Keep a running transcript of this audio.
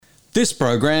This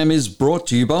program is brought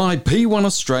to you by P1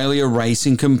 Australia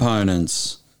Racing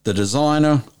Components, the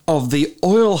designer of the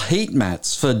oil heat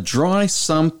mats for dry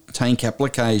sump tank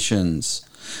applications.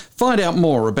 Find out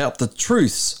more about the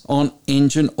truths on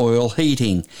engine oil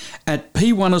heating at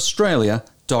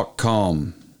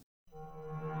p1australia.com.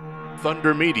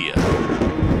 Thunder Media.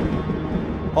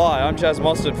 Hi, I'm Chaz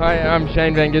Mostert. Hi, I'm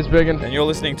Shane Van Gisbergen. And you're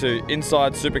listening to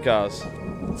Inside Supercars.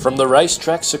 From the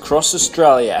racetracks across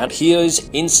Australia, and here's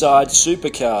Inside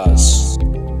Supercars.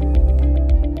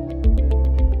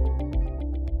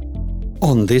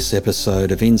 On this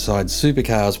episode of Inside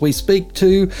Supercars, we speak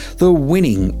to the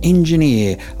winning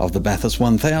engineer of the Bathurst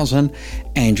 1000,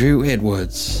 Andrew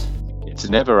Edwards. It's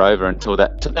never over until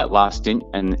that last stint,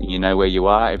 and you know where you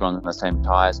are. Everyone's on the same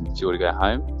tyres and fuel to go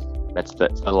home. That's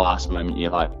the last moment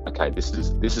you're like, okay, this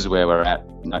is where we're at.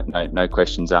 No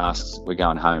questions asked. We're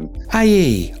going home.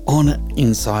 AE on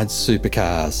Inside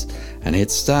Supercars, and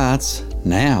it starts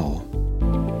now.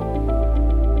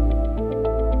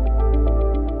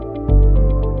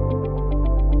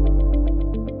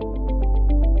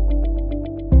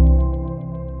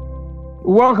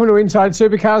 Welcome to Inside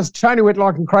Supercars. Tony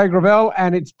Whitlock and Craig Ravel,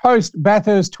 and it's post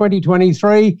Bathurst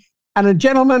 2023. And a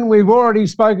gentleman we've already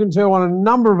spoken to on a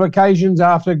number of occasions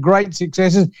after great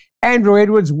successes, Andrew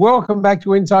Edwards. Welcome back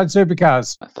to Inside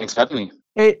Supercars. Thanks for having me.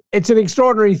 It's an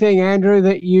extraordinary thing, Andrew,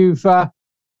 that you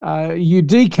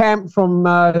decamped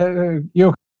from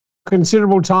your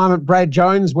considerable time at Brad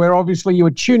Jones, where obviously you were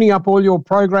tuning up all your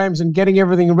programs and getting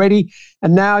everything ready.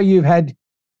 And now you've had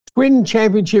twin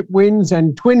championship wins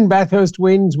and twin Bathurst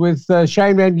wins with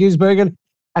Shane Van Gisbergen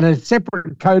and a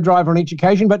separate co-driver on each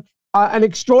occasion. But an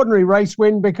extraordinary race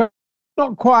win, because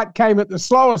not quite came at the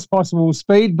slowest possible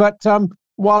speed, but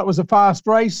while it was a fast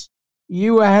race,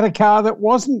 you had a car that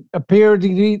wasn't appearing to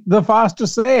be the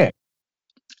fastest there.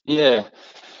 Yeah.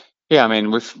 I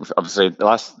mean, we've obviously the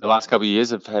last couple of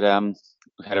years have had a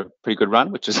pretty good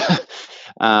run, which is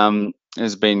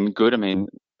has been good. I mean,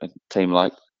 a team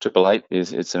like Triple Eight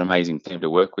it's an amazing team to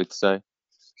work with. So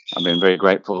I've been very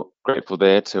grateful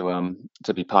there to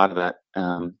be part of that.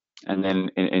 And then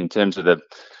in terms of the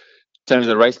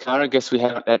race car, I guess we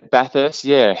had at Bathurst.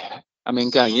 Yeah, I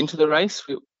mean, going into the race,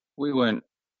 we weren't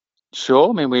sure.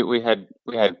 I mean, we had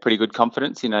pretty good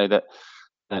confidence. You know that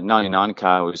 99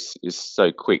 car is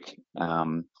so quick.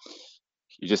 You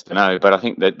just don't know. But I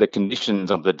think that the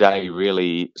conditions of the day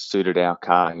really suited our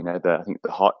car. You know, I think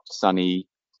the hot, sunny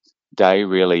day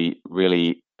really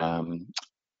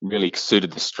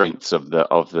suited the strengths of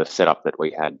the setup that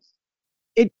we had.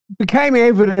 It became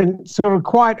evident sort of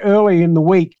quite early in the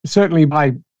week, certainly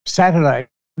by Saturday,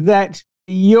 that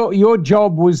your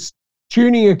job was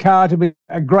tuning a car to be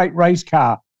a great race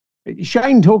car.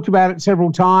 Shane talked about it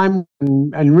several times,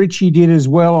 and Richie did as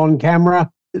well on camera.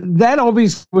 That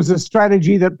obviously was a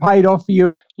strategy that paid off for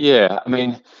you. Yeah, I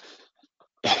mean,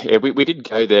 we did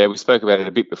go there. We spoke about it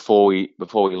a bit before we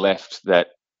left, that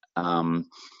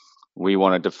we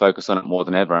wanted to focus on it more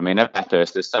than ever. I mean, at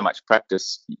Bathurst, there's so much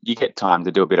practice. You get time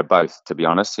to do a bit of both, to be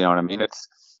honest. You know what I mean? You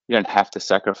don't have to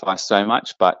sacrifice so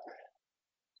much, but,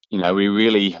 you know, we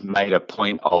really made a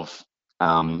point of,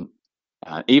 even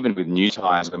with new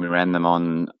tyres, when we ran them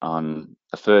on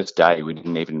the first day, we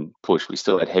didn't even push. We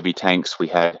still had heavy tanks.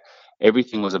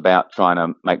 Everything was about trying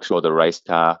to make sure the race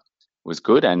car was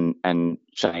good, and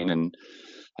Shane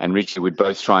and Richie would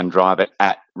both try and drive it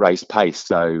at race pace.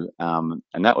 So,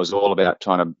 and that was all about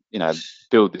trying to, you know,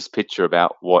 build this picture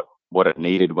about what it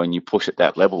needed when you push at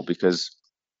that level, because,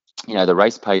 you know, the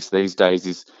race pace these days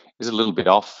is a little bit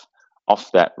off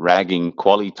that ragging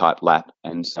quali type lap.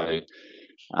 And so,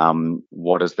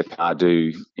 what does the car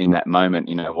do in that moment?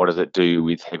 You know, what does it do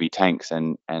with heavy tanks?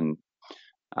 And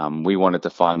we wanted to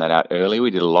find that out early.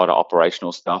 We did a lot of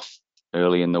operational stuff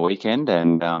early in the weekend,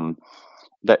 and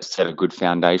that set a good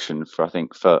foundation for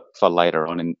later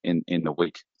on in the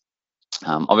week.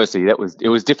 Obviously, it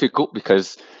was difficult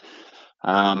because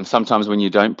sometimes when you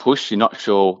don't push, you're not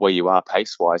sure where you are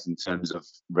pace wise in terms of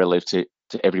relative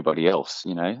to everybody else.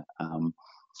 You know,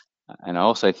 and I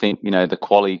also think, you know, the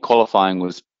qualifying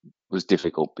was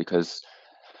difficult because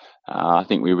I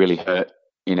think we really hurt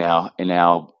in our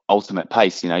ultimate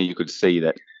pace. You know, you could see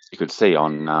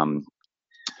on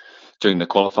during the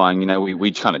qualifying, you know,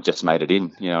 we kind of just made it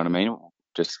in, you know what I mean?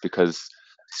 Just because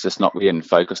it's just not, we hadn't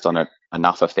focused on it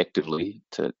enough effectively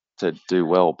to do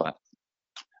well.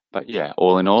 But yeah,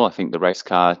 all in all, I think the race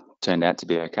car turned out to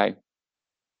be okay.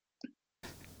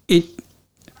 It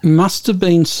must have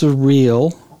been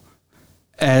surreal,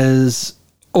 as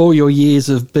all your years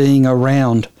of being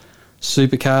around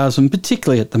supercars, and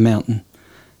particularly at the mountain,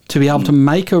 to be able to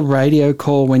make a radio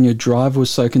call when your driver was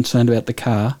so concerned about the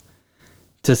car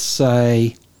to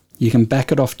say you can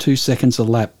back it off 2 seconds a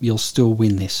lap, you'll still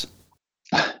win this?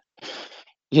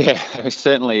 Yeah, it was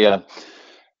certainly, it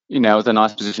was a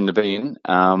nice position to be in.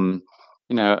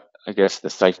 I guess the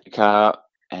safety car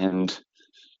and,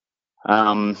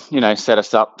 set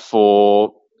us up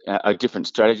for a different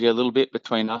strategy a little bit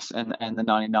between us and the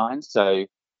 99. So,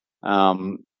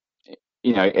 and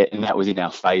that was in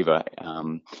our favour.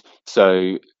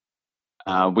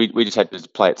 We just had to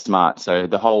play it smart. So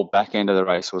the whole back end of the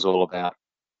race was all about,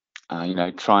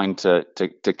 trying to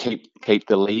keep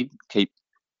the lead,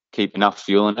 keep enough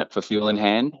fuel in it for fuel in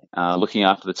hand, looking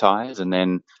after the tyres, and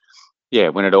then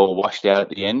when it all washed out at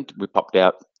the end, we popped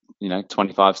out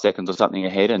 25 seconds or something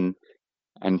ahead, and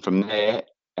from there,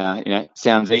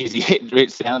 sounds easy.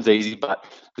 It sounds easy, but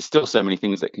there's still so many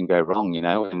things that can go wrong,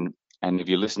 and if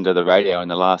you listen to the radio in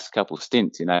the last couple of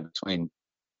stints, between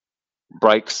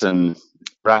brakes and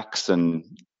racks and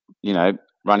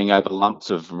running over lumps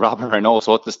of rubber and all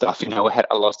sorts of stuff,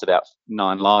 I lost about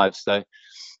 9 lives, so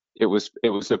it was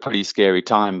a pretty scary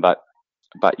time, but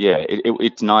yeah,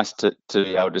 it's nice to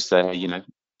be able to say, hey, we've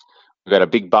got a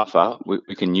big buffer,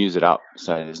 we can use it up.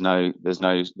 So there's no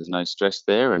stress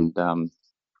there, and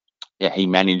he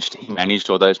managed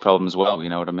all those problems well. You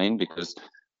know what I mean? Because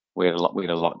we had a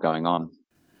lot going on.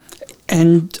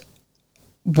 And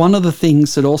one of the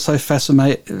things that also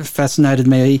fascinated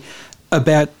me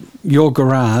about your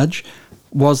garage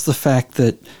was the fact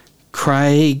that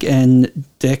Craig and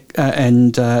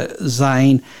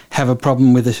Zane have a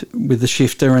problem with the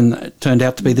shifter, and it turned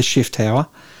out to be the shift tower.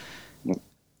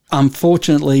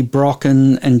 Unfortunately, Brock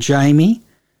and Jamie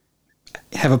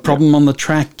have a problem on the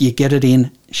track. You get it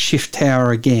in shift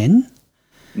tower again.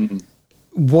 Mm-hmm.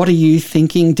 What are you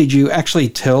thinking? Did you actually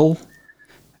tell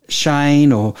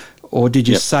Shane or did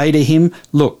you say to him,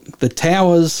 look, the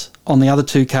towers on the other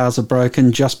 2 cars are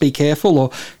broken, just be careful?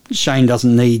 Or Shane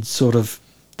doesn't need sort of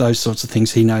those sorts of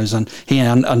things. He knows and he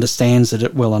understands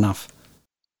it well enough.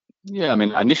 Yeah, I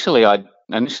mean, initially I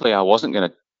wasn't going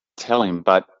to tell him,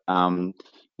 but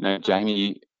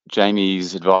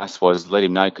Jamie's advice was let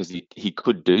him know, because he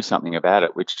could do something about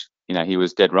it, which he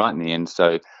was dead right in the end.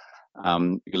 So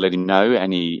you let him know,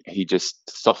 and he just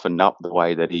softened up the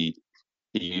way that he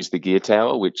used the gear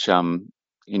tower, which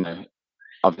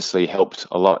obviously helped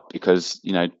a lot, because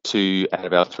 2 out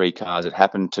of our 3 cars it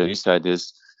happened to. So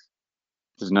there's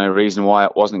no reason why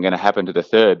it wasn't going to happen to the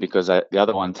third, because the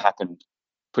other ones happened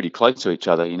pretty close to each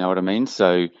other. You know what I mean?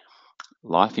 So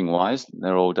lifing wise,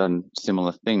 they're all done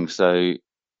similar things. So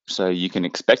you can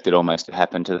expect it almost to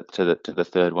happen to the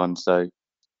third one. So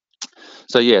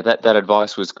yeah, that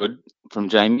advice was good from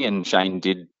Jamie, and Shane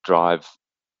did drive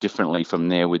differently from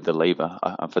there with the lever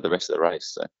for the rest of the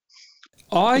race. So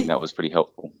I think that was pretty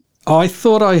helpful. I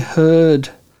thought I heard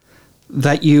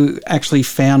that you actually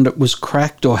found it was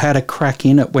cracked or had a crack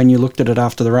in it when you looked at it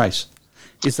after the race.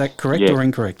 Is that correct or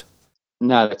incorrect?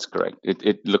 No, that's correct.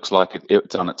 It looks like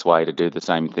it's on its way to do the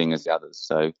same thing as the others.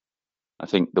 So I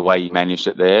think the way you managed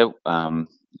it there,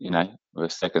 we're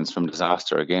seconds from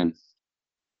disaster again.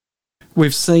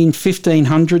 We've seen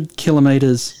 1,500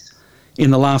 kilometres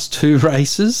in the last 2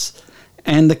 races,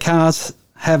 and the cars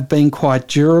have been quite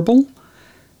durable.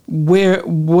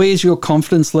 Where's your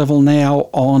confidence level now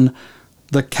on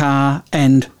the car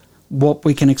and what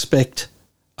we can expect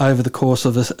over the course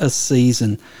of a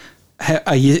season?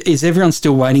 Is everyone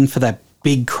still waiting for that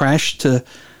big crash to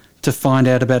find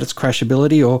out about its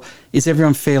crashability, or is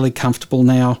everyone fairly comfortable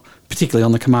now, particularly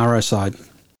on the Camaro side?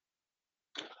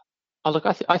 Oh, look,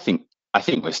 I think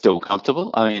we're still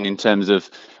comfortable. I mean, in terms of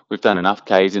we've done enough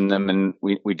Ks in them, and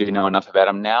we do know enough about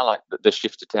them now, like the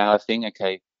shifter tower thing.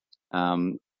 Okay,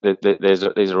 these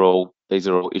are all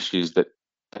issues that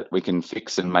we can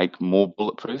fix and make more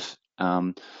bulletproof.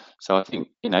 So I think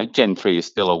Gen 3 is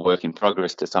still a work in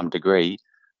progress to some degree,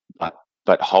 but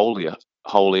wholly,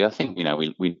 I think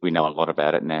we know a lot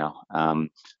about it now.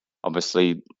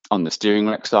 Obviously, on the steering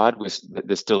rack side,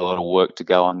 there's still a lot of work to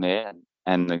go on there,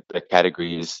 and the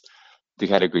category is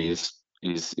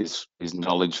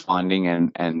knowledge finding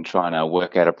and trying to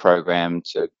work out a program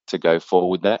to go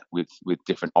forward with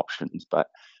different options. But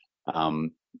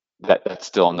that's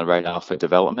still on the radar for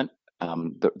development.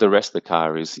 The rest of the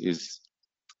car is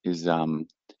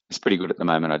pretty good at the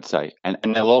moment, I'd say. And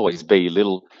there'll always be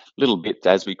little bits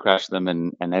as we crash them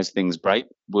and as things break.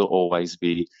 We'll always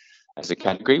be, as a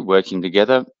category, working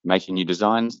together, making new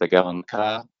designs that go on the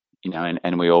car,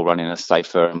 and we all run in a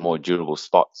safer and more durable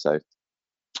spot. So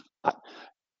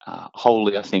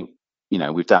wholly, I think,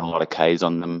 we've done a lot of Ks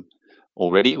on them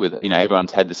already. With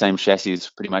everyone's had the same chassis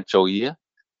pretty much all year,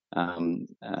 and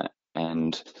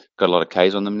got a lot of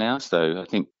Ks on them now. So I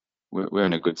think we're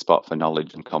in a good spot for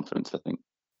knowledge and confidence, I think.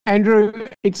 Andrew,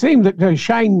 it seemed that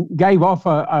Shane gave off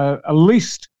a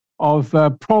list of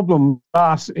problems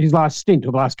his last stint,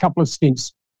 or the last couple of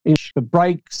stints, in the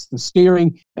brakes, the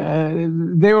steering.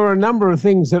 There were a number of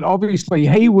things that obviously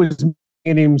he was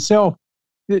in himself.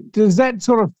 Does that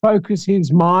sort of focus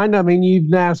his mind? I mean, you've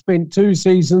now spent 2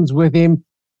 seasons with him,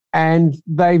 and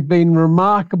they've been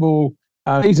remarkable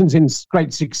seasons in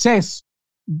great success,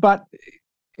 but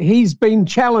he's been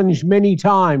challenged many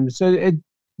times. So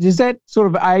does that sort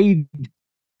of aid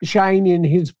Shane in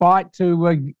his fight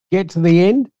to get to the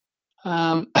end?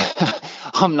 I'm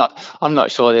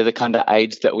not sure they're the kind of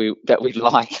aids that we'd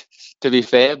like, to be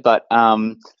fair, but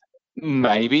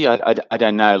maybe I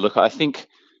don't know. Look, I think,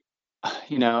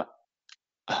 I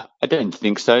don't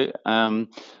think so. I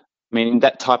mean,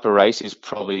 that type of race is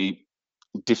probably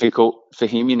difficult for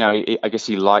him. I guess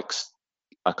he likes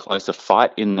a closer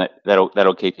fight in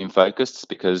that'll keep him focused,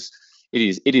 because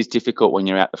it is difficult when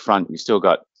you're out the front. You've still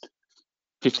got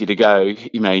 50 to go.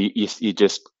 You're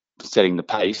just setting the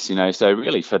pace. So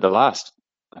really, for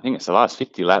I think it's the last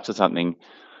 50 laps or something,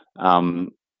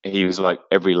 he was like,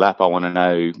 every lap I want to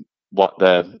know what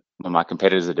my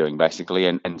competitors are doing, basically,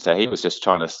 and so he was just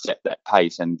trying to set that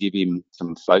pace and give him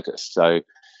some focus. So,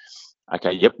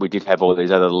 okay, yep, we did have all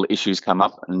these other little issues come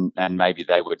up, and maybe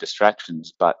they were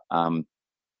distractions, but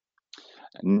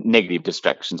negative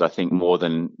distractions, I think, more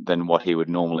than what he would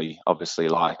normally obviously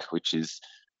like, which is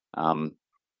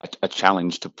a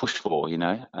challenge to push for.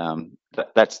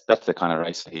 That's the kind of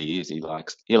racer he is. He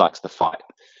likes the fight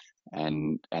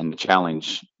and the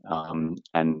challenge,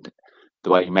 and the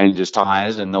way he manages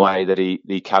tyres and the way that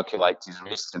he calculates his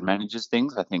risks and manages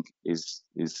things, I think is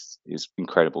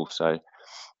incredible. So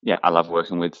yeah, I love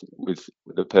working with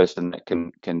a person that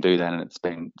can do that, and it's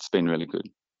been really good.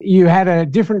 You had a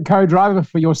different co-driver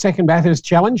for your second Bathurst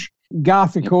Challenge.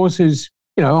 Garth, of course, who's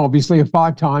obviously a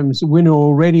 5 times winner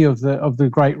already of the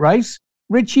great race.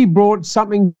 Richie brought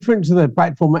something different to the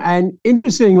platform, and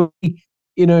interestingly,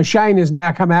 Shane has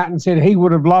now come out and said he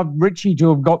would have loved Richie to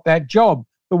have got that job,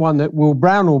 the one that Will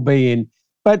Brown will be in.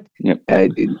 But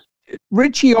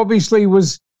Richie obviously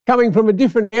was coming from a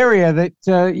different area that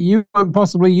you weren't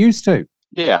possibly used to.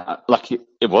 Yeah, like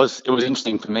it was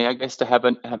interesting for me, I guess, to have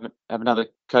another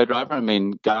co-driver. I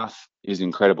mean, Garth is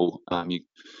incredible. He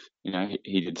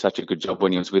did such a good job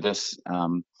when he was with us.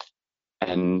 And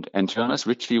to be honest,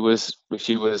 Richie was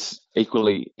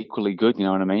equally good. You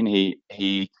know what I mean?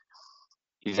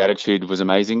 His attitude was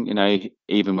amazing.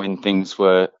 Even when things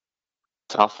were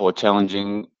tough or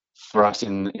challenging for us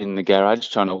in the garage,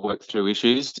 trying to work through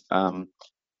issues,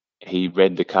 he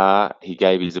read the car. He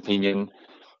gave his opinion.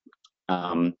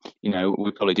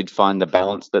 We probably did find the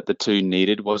balance that the two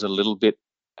needed was a little bit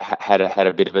had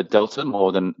a bit of a delta,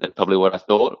 more than probably what I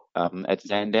thought at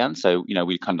Sandown. So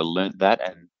we kind of learnt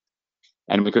that,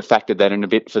 and we could factor that in a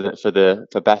bit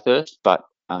for Bathurst. But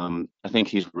I think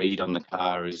his read on the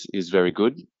car is very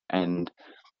good, and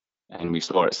we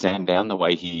saw at Sandown the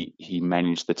way he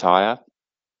managed the tyre,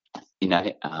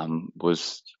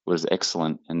 was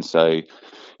excellent. And so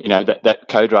that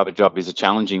co-driver job is a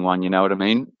challenging one. You know what I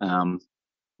mean?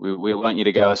 We want you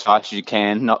to go as fast as you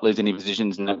can, not lose any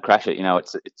positions, and not crash it.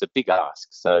 It's a big ask.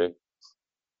 So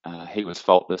he was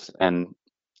faultless and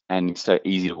so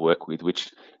easy to work with, which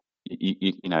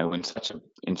in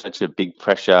such a big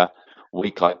pressure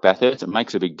week like Bathurst, it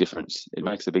makes a big difference. It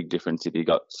makes a big difference if you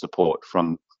got support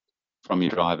from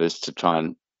your drivers to try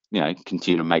and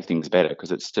continue to make things better,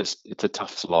 because it's a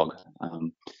tough slog.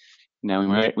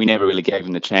 We never really gave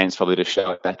him the chance probably to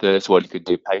show at Bathurst what he could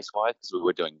do pace-wise, because we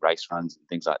were doing race runs and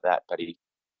things like that. But he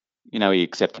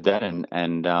accepted that and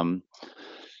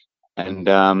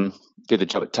did the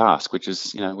job at task, which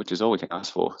is all we can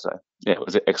ask for. So yeah, it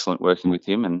was excellent working with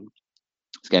him, and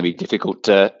it's going to be difficult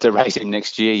to race him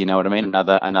next year. You know what I mean?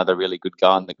 Another really good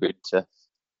guy on the grid to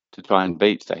try and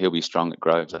beat. So he'll be strong at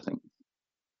Groves, I think.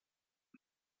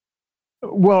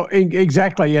 Well,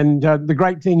 exactly. And the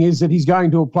great thing is that he's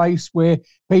going to a place where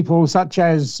people such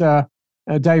as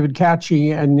David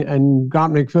Couchy and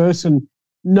Grant McPherson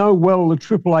know well the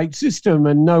Triple Eight system,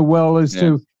 and know well as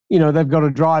to, they've got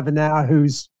a driver now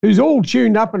who's all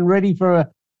tuned up and ready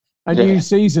for a new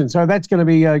season. So that's going to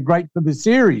be great for the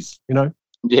series,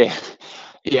 Yeah.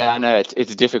 Yeah, I know.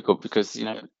 It's difficult because,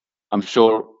 I'm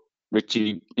sure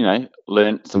Richie,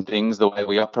 learned some things the way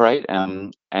we operate,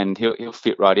 and he'll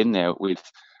fit right in there with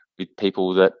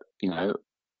people that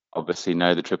obviously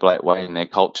know the Triple Eight way and their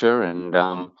culture, and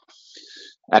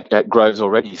at Groves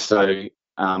already. So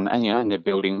and they're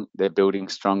building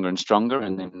stronger and stronger,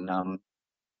 and then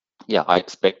I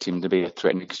expect him to be a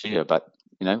threat next year. But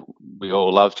we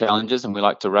all love challenges and we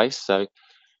like to race. So,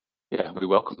 yeah, we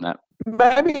welcome that.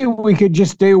 Maybe we could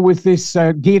just deal with this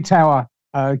gear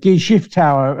shift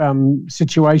tower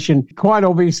situation. Quite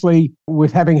obviously,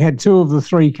 with having had two of the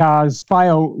three cars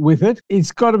fail with it,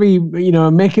 it's got to be,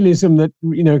 a mechanism that,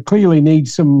 clearly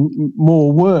needs some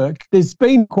more work. There's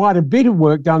been quite a bit of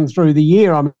work done through the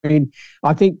year. I mean,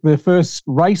 I think the first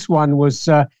race one was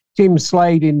Tim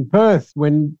Slade in Perth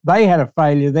when they had a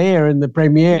failure there in the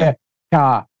Premier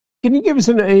car. Can you give us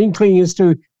an inkling as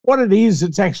to what it is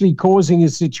that's actually causing a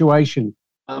situation?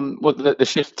 Well, the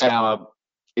shift tower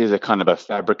is a kind of a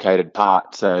fabricated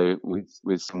part, so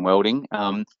with some welding.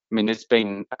 There's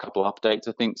been a couple of updates,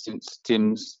 I think, since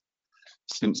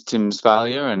Tim's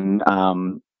failure,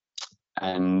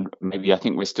 and maybe I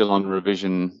think we're still on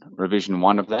revision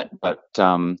one of that. But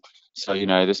so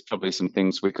there's probably some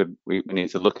things we need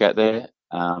to look at there.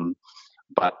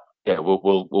 But yeah,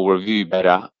 we'll review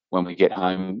better when we get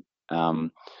home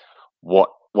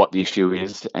what the issue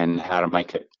is and how to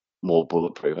make it more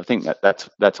bulletproof. I think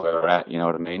that's where we're at. You know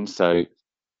what I mean? So,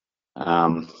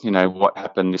 what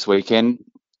happened this weekend?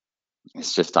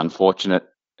 It's just unfortunate.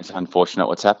 It's unfortunate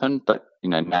what's happened, but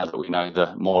now that we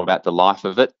know more about the life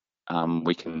of it, and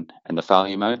the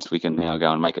failure modes, we can now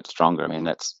go and make it stronger. I mean,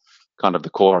 that's kind of the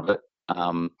core of it,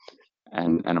 and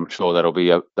I'm sure that'll be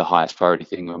the highest priority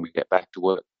thing when we get back to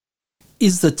work.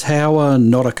 Is the tower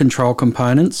not a control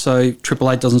component, so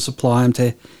Triple Eight doesn't supply them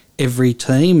to every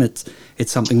team? It's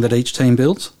something that each team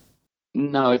builds?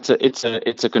 No, it's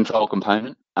a control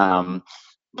component.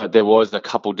 But there was a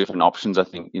couple different options. I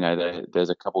think there's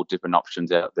a couple different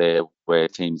options out there where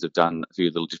teams have done a few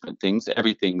little different things.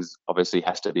 Everything's obviously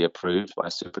has to be approved by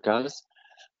supercars,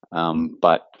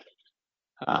 but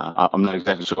I'm not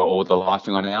exactly sure all the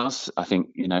lifing on ours. I think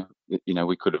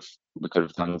we could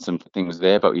have done some things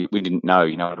there, but we didn't know.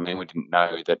 You know what I mean? We didn't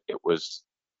know that it was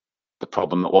the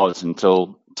problem it was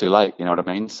until too late. You know what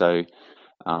I mean? So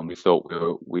we thought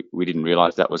we didn't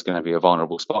realise that was going to be a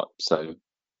vulnerable spot. So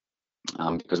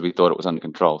because we thought it was under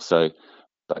control. So,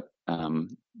 but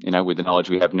with the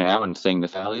knowledge we have now and seeing the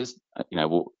failures,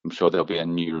 I'm sure there'll be a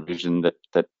new revision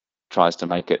that tries to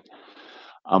make it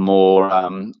a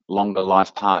more longer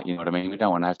life part. You know what I mean? We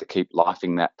don't want to have to keep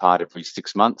lifing that part every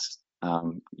 6 months.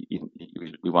 We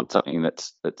want something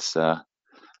that's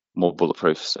more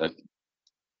bulletproof. So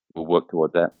we'll work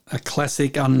toward that. A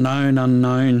classic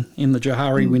unknown in the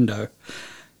Johari window.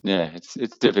 Yeah,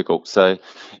 it's difficult. So,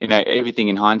 everything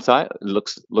in hindsight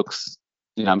looks.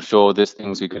 I'm sure there's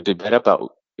things we could do better,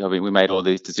 but we made all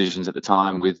these decisions at the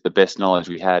time with the best knowledge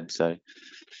we had. So,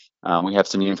 we have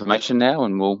some new information now,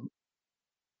 and we'll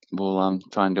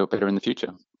try and do it better in the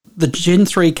future. The Gen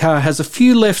 3 car has a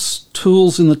few less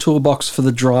tools in the toolbox for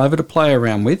the driver to play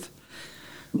around with.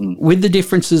 With the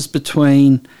differences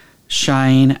between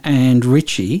Shane and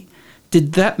Richie,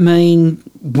 did that mean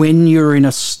when you're in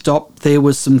a stop there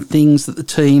was some things that the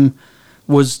team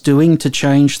was doing to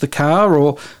change the car,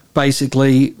 or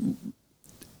basically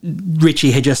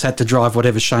Richie had just had to drive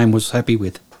whatever Shane was happy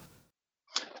with?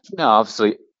 No,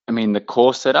 obviously, the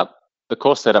core setup,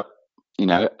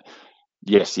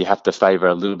 yes, you have to favour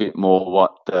a little bit more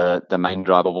what the main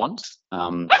driver wants.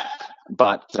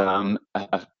 But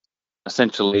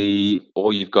essentially,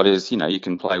 all you've got is, you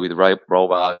can play with roll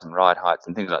bars and ride heights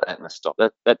and things like that in the stop.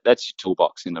 That's your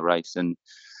toolbox in the race. And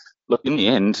look, in the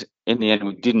end,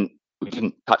 we didn't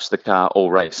touch the car all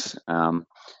race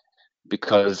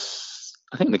because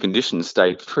I think the conditions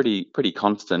stayed pretty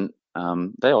constant.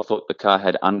 They all thought the car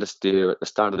had understeer at the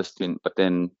start of the stint, but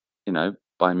then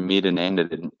by mid and end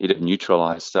it had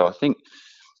neutralised. So I think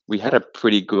we had a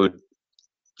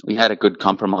good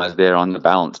compromise there on the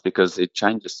balance because it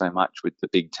changes so much with the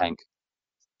big tank.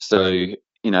 So,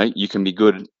 you can be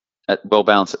good at well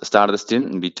balanced at the start of the stint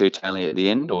and be too taily at the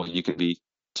end, or you could be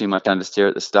too much understeer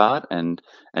at the start and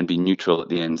be neutral at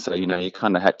the end. So, you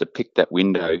kind of had to pick that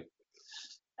window.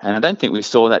 And I don't think we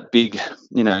saw that big,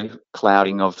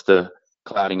 clouding of the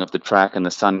track and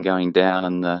the sun going down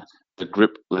and the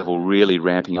grip level really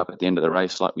ramping up at the end of the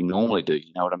race like we normally do.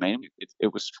 You know what I mean?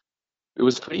 It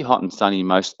was pretty hot and sunny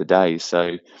most of the day,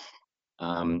 so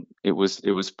it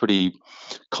was pretty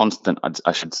constant,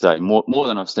 I should say, more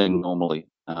than I've seen normally.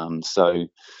 So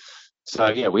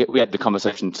yeah, we had the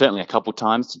conversation certainly a couple of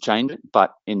times to change it,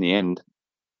 but in the end,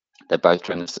 they both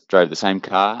drove the same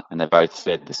car and they both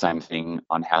said the same thing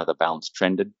on how the balance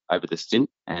trended over the stint.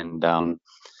 And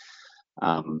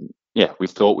yeah, we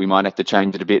thought we might have to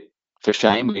change it a bit for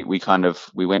Shane.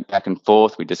 We went back and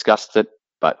forth, we discussed it.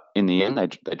 But in the end,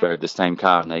 they drove the same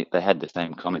car and they had the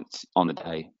same comments on the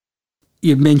day.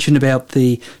 You mentioned about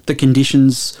the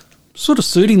conditions sort of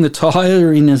suiting the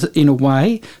tyre in a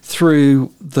way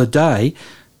through the day.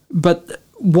 But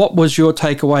what was your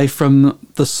takeaway from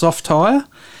the soft tyre?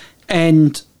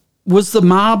 And was the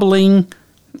marbling,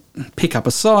 pick up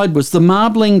aside, was the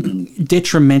marbling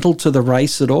detrimental to the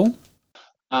race at all?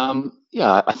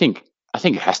 Yeah, I think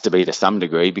it has to be to some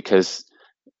degree because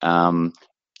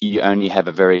you only have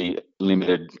a very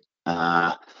limited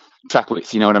track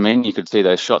width. You know what I mean? You could see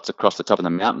those shots across the top of the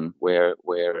mountain where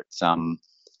it's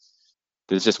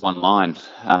there's just one line,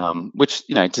 which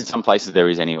to some places there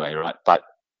is anyway, right?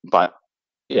 But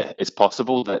yeah, it's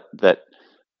possible that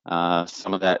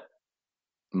some of that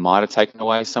might have taken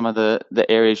away some of the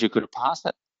areas you could have passed.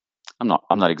 That I'm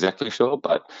not exactly sure,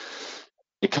 but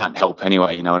it can't help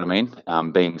anyway. You know what I mean?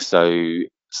 Being so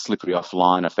slippery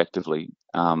offline, effectively.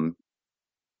 I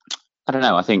don't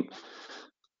know. I think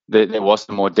there was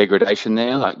some more degradation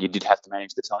there. Like you did have to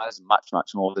manage the tyres much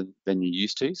more than you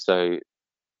used to. So,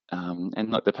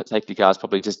 and look, the safety cars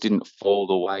probably just didn't fall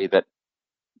the way that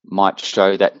might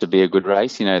show that to be a good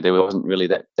race. There wasn't really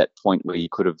that point where you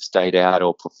could have stayed out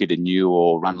or fitted new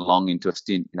or run long into a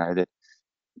stint. That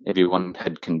everyone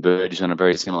had converged on a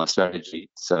very similar strategy.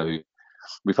 So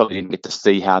we probably didn't get to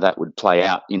see how that would play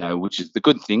out, which is the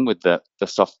good thing with the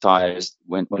soft tyres.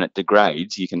 When it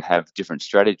degrades, you can have different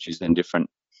strategies and different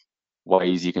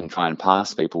ways you can try and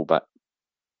pass people. But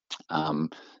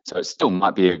so it still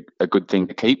might be a good thing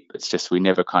to keep. It's just we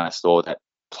never kind of saw that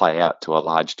play out to a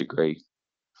large degree.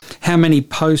 How many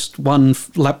post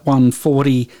lap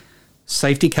 140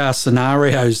 safety car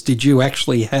scenarios did you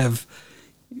actually have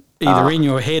either in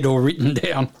your head or written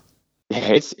down?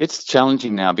 Yeah, it's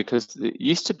challenging now because it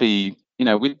used to be,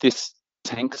 with this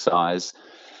tank size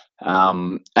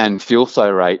and fuel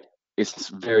flow rate, it's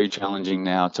very challenging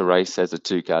now to race as a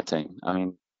two-car team. I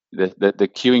mean, the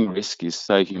queuing risk is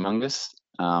so humongous,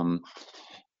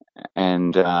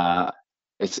 and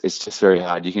it's just very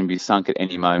hard. You can be sunk at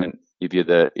any moment if you're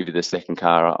the second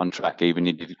car on track, even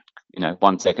if you're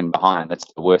 1 second behind. That's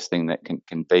the worst thing that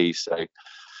can be. So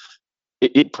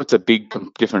it puts a big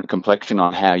different complexion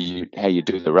on how you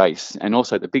do the race, and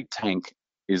also the big tank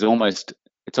is almost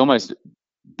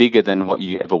bigger than what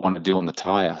you ever want to do on the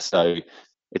tyre. So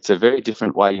it's a very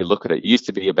different way you look at it. It used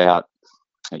to be about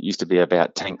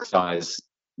tank size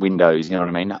windows, you know what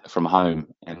I mean, from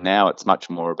home, and now it's much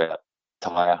more about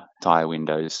tyre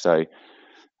windows. So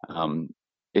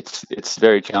it's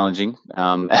very challenging,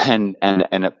 and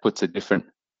it puts a different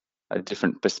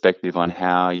perspective on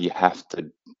how you have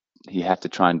to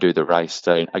try and do the race.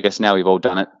 So I guess now we've all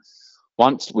done it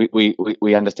once,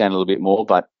 we understand a little bit more,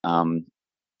 but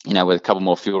with a couple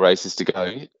more fuel races to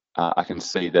go, I can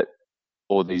see that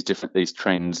all these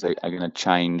trends are going to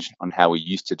change on how we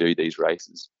used to do these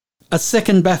races. A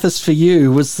second Bathurst for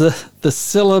you. Was the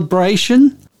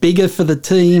celebration bigger for the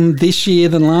team this year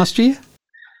than last year?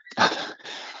 I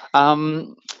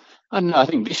don't know. I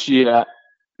think this year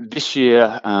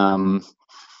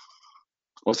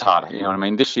was harder. You know what I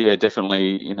mean? This year,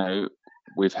 definitely,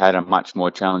 we've had a much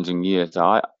more challenging year.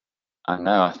 So I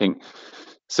know. I think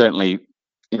certainly,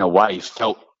 in a way,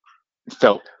 felt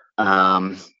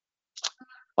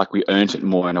like we earned it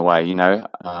more in a way.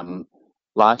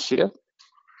 Last year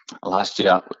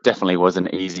definitely was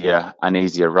an easier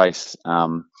race.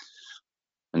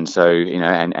 And so,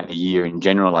 and a year in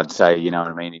general, I'd say, you know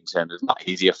what I mean, in terms of not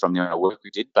easier from the amount of work we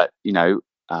did, but,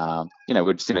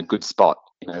 we're just in a good spot.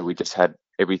 We just had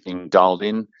everything dialed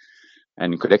in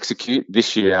and could execute.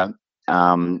 This year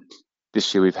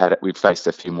we've faced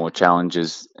a few more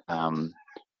challenges.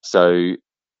 So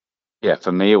yeah,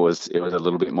 for me, it was a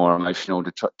little bit more emotional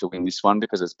to try to win this one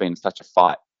because it's been such a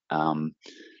fight. And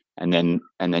then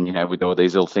with all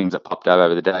these little things that popped up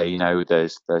over the day,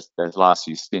 those last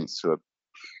few stints sort of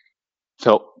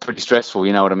felt pretty stressful.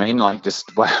 You know what I mean? Like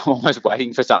just almost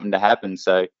waiting for something to happen.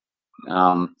 So,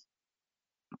 no,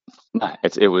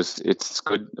 it's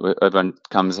good. Everyone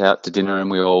comes out to dinner and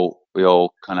we all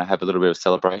kind of have a little bit of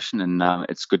celebration, and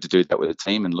it's good to do that with the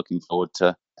team. And looking forward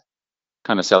to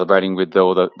kind of celebrating with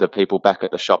all the people back at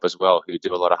the shop as well, who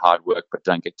do a lot of hard work but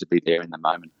don't get to be there in the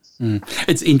moment.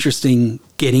 It's interesting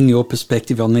getting your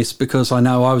perspective on this, because I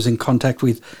know I was in contact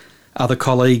with other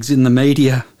colleagues in the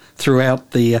media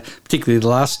throughout particularly the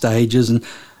last stages, and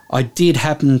I did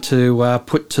happen to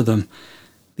put to them,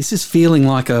 this is feeling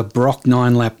like a Brock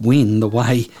 9-lap win, the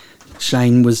way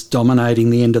Shane was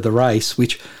dominating the end of the race,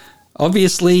 which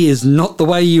obviously is not the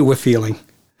way you were feeling.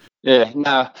 Yeah,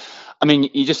 no. I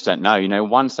mean, you just don't know.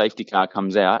 One safety car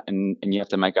comes out and you have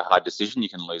to make a hard decision. You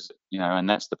can lose it. And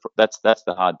that's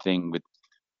the hard thing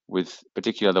with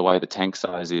particularly the way the tank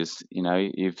size is.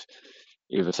 If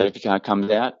a safety car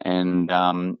comes out and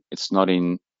it's not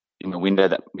in in the window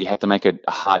that we had to make a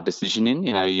hard decision in.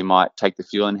 You know, you might take the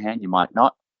fuel in hand, you might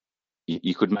not.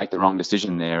 You could make the wrong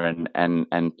decision there and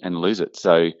lose it.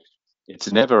 So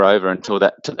it's never over until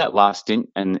that last stint,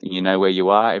 and you know where you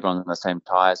are. Everyone's on the same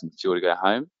tyres and fuel to go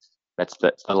home. That's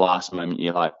the last moment.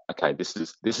 You're like, okay, this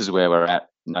is where we're at.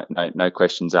 No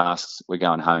questions asked. We're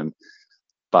going home.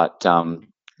 But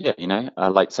yeah, you know,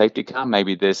 a late safety car.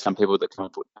 Maybe there's some people that can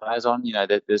put tyres on. You know,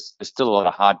 there's still a lot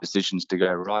of hard decisions to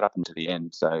go right up into the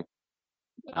end. So,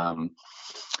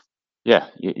 yeah,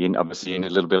 you obviously you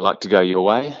need a little bit of luck to go your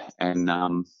way,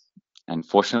 and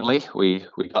fortunately we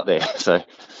got there. So,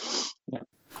 yeah.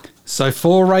 So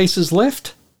 4 races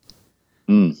left.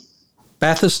 Mm.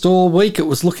 Bathurst all week. It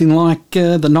was looking like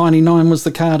the 99 was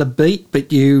the car to beat,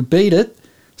 but you beat it.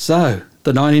 So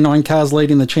the 99 car's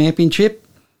leading the championship.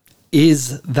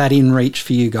 Is that in reach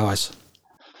for you guys?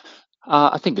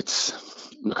 I think it's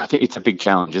a big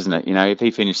challenge, isn't it? You know, if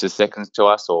he finishes seconds to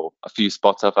us or a few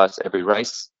spots off us every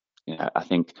race, you know, I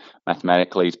think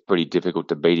mathematically it's pretty difficult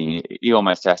to beat him. He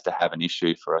almost has to have an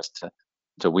issue for us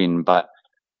to win. But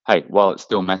hey, while it's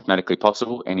still mathematically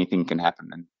possible, anything can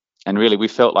happen. And really, we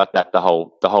felt like that the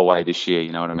whole way this year.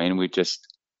 You know what I mean?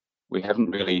 We haven't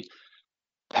really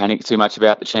panicked too much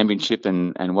about the championship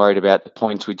and worried about the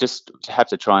points. We just have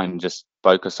to try and just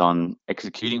focus on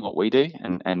executing what we do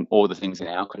and all the things in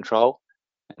our control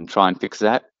and try and fix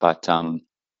that. But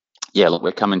yeah, look,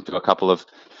 we're coming to a couple of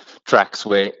tracks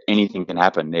where anything can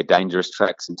happen. They're dangerous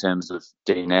tracks in terms of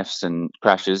DNFs and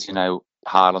crashes, you know,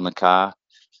 hard on the car,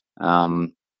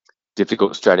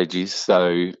 difficult strategies.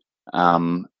 So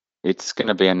it's going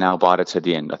to be a nail biter to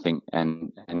the end, I think,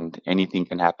 and anything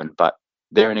can happen. But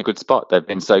they're in a good spot. They've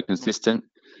been so consistent,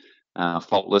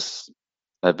 faultless.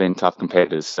 They've been tough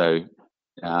competitors. So,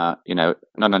 you know,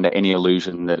 not under any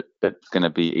illusion that that's going to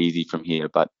be easy from here.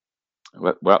 But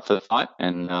we're up for the fight,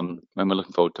 and we're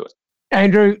looking forward to it.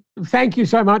 Andrew, thank you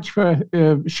so much for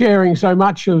sharing so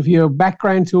much of your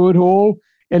background to it all.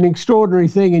 An extraordinary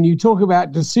thing. And you talk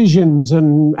about decisions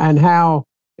and how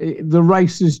the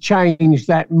race has changed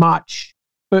that much.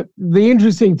 But the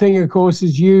interesting thing, of course,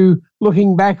 is you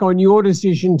looking back on your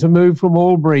decision to move from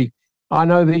Albury. I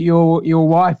know that your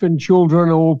wife and children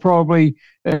will probably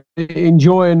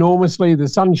enjoy enormously the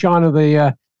sunshine of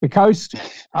the coast.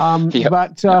 Yep.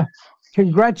 But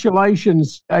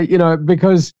congratulations, you know,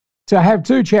 because to have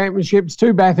 2 championships,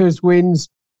 2 Bathurst wins,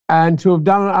 and to have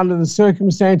done it under the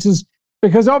circumstances,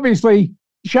 because obviously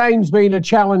Shane's been a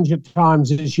challenge at times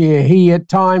this year. He at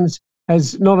times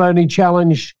has not only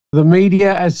challenged the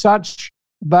media as such,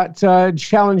 but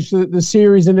challenged the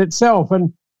series in itself.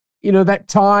 And, you know, that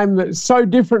time that's so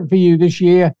different for you this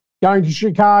year, going to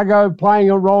Chicago, playing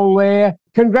a role there.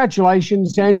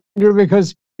 Congratulations, Andrew,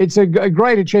 because it's a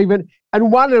great achievement.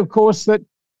 And one, of course, that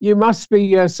you must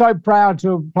be so proud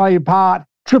to have played a part.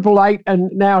 888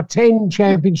 and now 10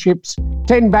 championships,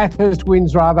 10 Bathurst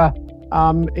wins rather,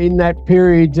 in that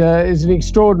period is an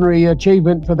extraordinary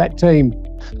achievement for that team.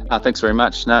 Thanks very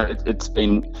much. No, it's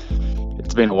been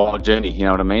a wild journey. You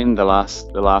know what I mean? The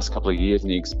last couple of years and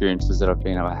the experiences that I've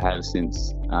been able to have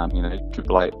since you know,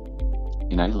 888,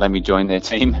 you know, let me join their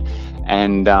team,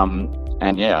 and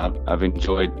yeah, I've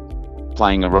enjoyed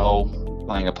playing a role,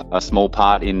 playing a small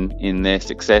part in their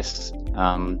success.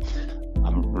 I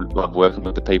love working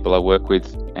with the people I work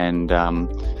with, and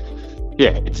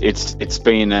yeah, it's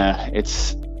been a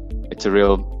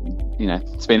real, you know,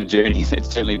 it's been a journey. It's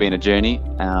certainly been a journey,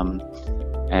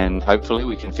 and hopefully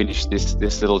we can finish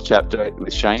this little chapter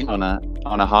with Shane on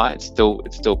a high. It's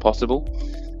still possible.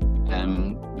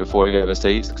 Before we go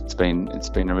overseas, it's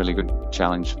been a really good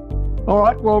challenge. All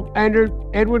right. Well,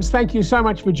 Andrew Edwards, thank you so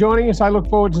much for joining us. I look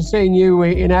forward to seeing you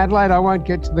in Adelaide. I won't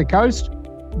get to the coast,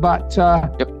 but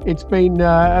Yep. It's been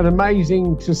an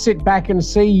amazing to sit back and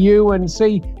see you and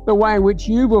see the way in which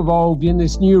you've evolved in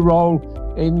this new role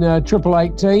in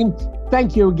 888 team.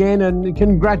 Thank you again, and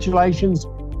congratulations.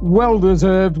 Well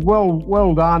deserved,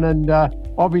 well done, and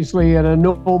obviously an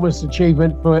enormous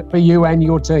achievement for you and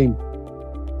your team.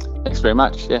 Thanks very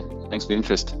much. Yeah, thanks for the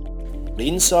interest.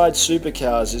 Inside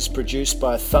Supercars is produced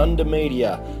by Thunder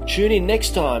Media. Tune in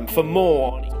next time for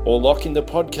more, or lock in the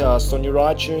podcast on your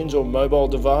iTunes or mobile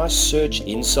device. Search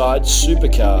Inside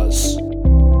Supercars.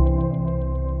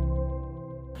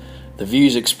 The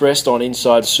views expressed on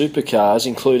Inside Supercars,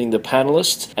 including the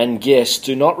panellists and guests,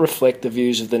 do not reflect the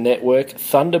views of the network,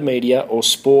 Thunder Media or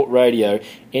Sport Radio.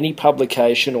 Any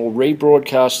publication or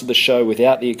rebroadcast of the show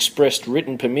without the expressed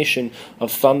written permission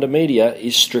of Thunder Media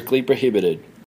is strictly prohibited.